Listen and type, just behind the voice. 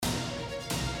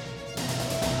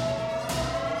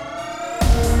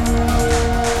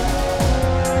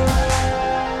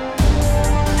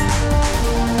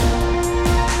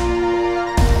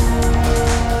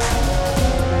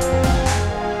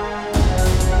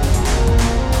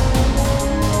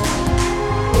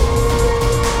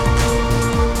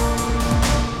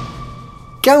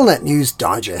Galnet News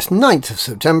Digest, 9th of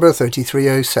September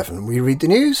 3307. We read the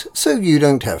news so you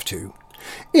don't have to.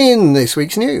 In this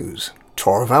week's news,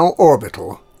 Torval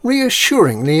Orbital,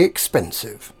 reassuringly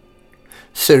expensive.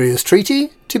 Sirius Treaty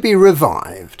to be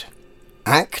revived.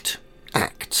 Acts.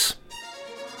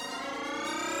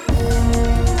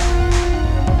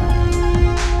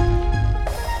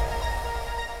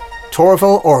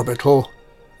 Torval Orbital,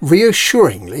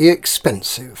 reassuringly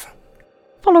expensive.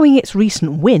 Following its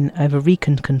recent win over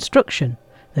Recon Construction,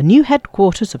 the new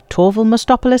headquarters of Torval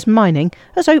Mostopolis Mining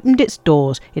has opened its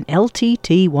doors in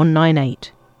LTT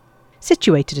 198.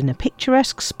 Situated in a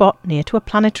picturesque spot near to a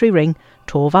planetary ring,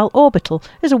 Torval Orbital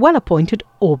is a well-appointed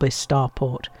Orbis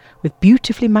starport, with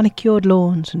beautifully manicured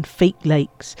lawns and fake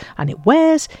lakes, and it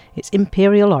wears its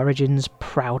imperial origins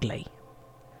proudly.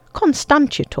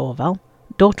 Constantia Torval,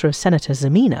 daughter of Senator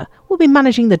Zemina, will be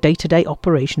managing the day-to-day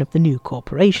operation of the new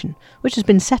corporation, which has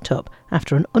been set up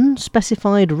after an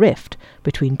unspecified rift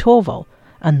between Torval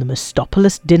and the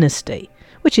Mostopolis dynasty,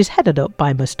 which is headed up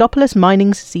by Mostopolis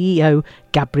Mining's CEO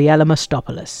Gabriela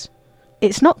Mostopolis.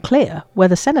 It's not clear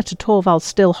whether Senator Torval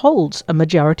still holds a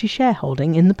majority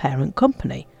shareholding in the parent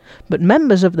company, but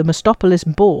members of the Mostopolis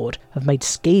board have made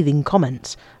scathing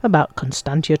comments about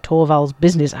Constantia Torval's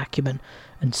business acumen,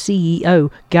 and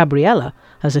CEO Gabriela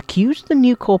has accused the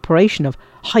new corporation of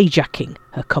hijacking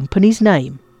her company's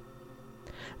name.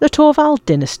 The Torval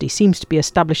dynasty seems to be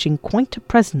establishing quite a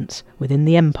presence within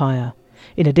the empire.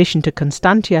 In addition to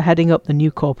Constantia heading up the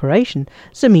new corporation,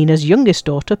 Zemina's youngest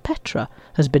daughter Petra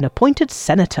has been appointed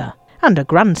senator, and her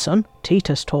grandson,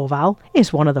 Titus Torval,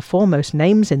 is one of the foremost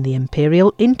names in the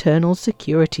Imperial Internal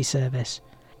Security Service.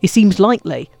 It seems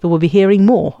likely that we'll be hearing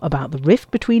more about the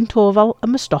rift between Torval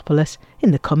and Mostopolis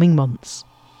in the coming months.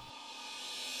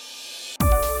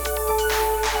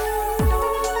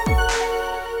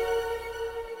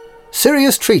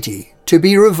 Sirius Treaty to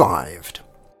be revived.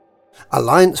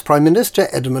 Alliance Prime Minister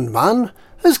Edmund Mann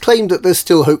has claimed that there's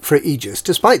still hope for Aegis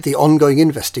despite the ongoing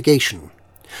investigation.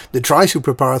 The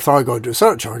Tri-Superpower Thargoid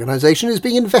Research Organisation is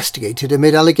being investigated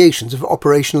amid allegations of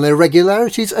operational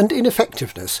irregularities and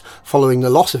ineffectiveness following the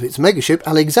loss of its megaship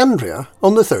Alexandria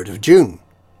on the 3rd of June.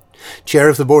 Chair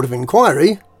of the Board of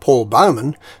Inquiry, Paul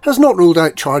Baumann, has not ruled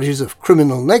out charges of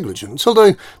criminal negligence,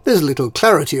 although there's little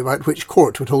clarity about which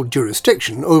court would hold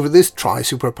jurisdiction over this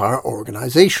Tri-Superpower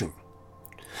organisation.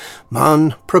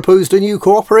 Mann proposed a new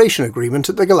cooperation agreement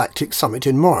at the Galactic Summit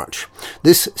in March.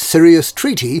 This Sirius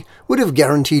Treaty would have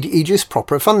guaranteed Aegis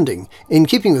proper funding, in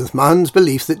keeping with Mann's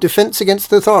belief that defence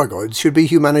against the Thargoids should be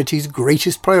humanity's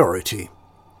greatest priority.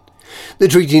 The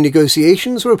treaty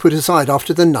negotiations were put aside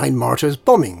after the 9 Martyrs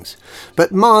bombings,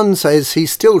 but Mann says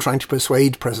he's still trying to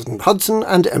persuade President Hudson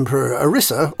and Emperor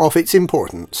Arissa of its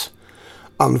importance.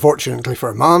 Unfortunately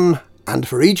for Mann, and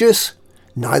for Aegis,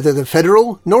 neither the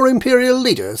federal nor imperial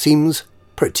leader seems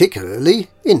particularly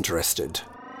interested.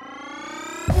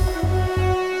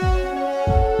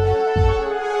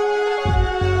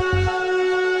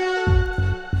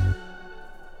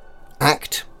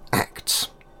 Acts.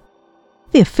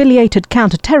 The affiliated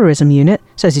counter-terrorism unit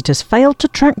says it has failed to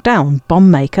track down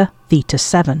bomb maker Thetis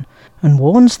 7 and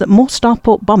warns that more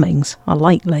starport bombings are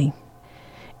likely.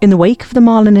 In the wake of the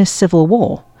Marlinist civil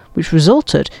war, which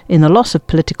resulted in the loss of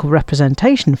political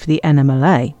representation for the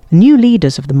NMLA, the new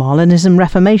leaders of the Marlinism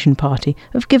Reformation Party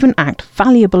have given ACT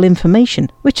valuable information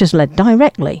which has led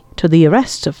directly to the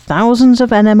arrests of thousands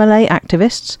of NMLA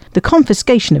activists, the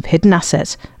confiscation of hidden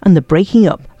assets, and the breaking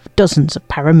up of dozens of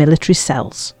paramilitary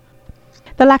cells.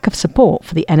 The lack of support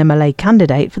for the NMLA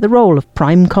candidate for the role of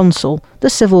Prime Consul, the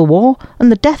Civil War,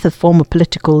 and the death of former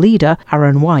political leader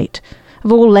Aaron White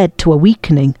have all led to a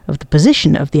weakening of the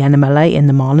position of the NMLA in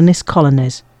the Marlinist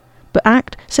colonies. But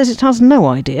ACT says it has no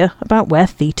idea about where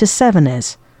Thetis 7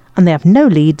 is, and they have no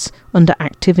leads under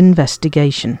active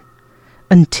investigation.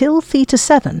 Until Thetis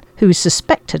 7, who is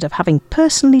suspected of having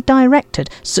personally directed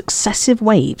successive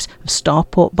waves of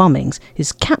starport bombings,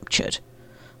 is captured,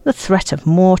 the threat of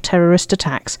more terrorist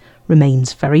attacks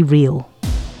remains very real.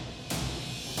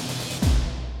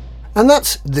 And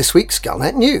that's this week's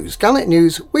Galnet News. Galnet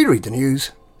News, we read the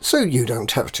news so you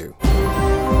don't have to.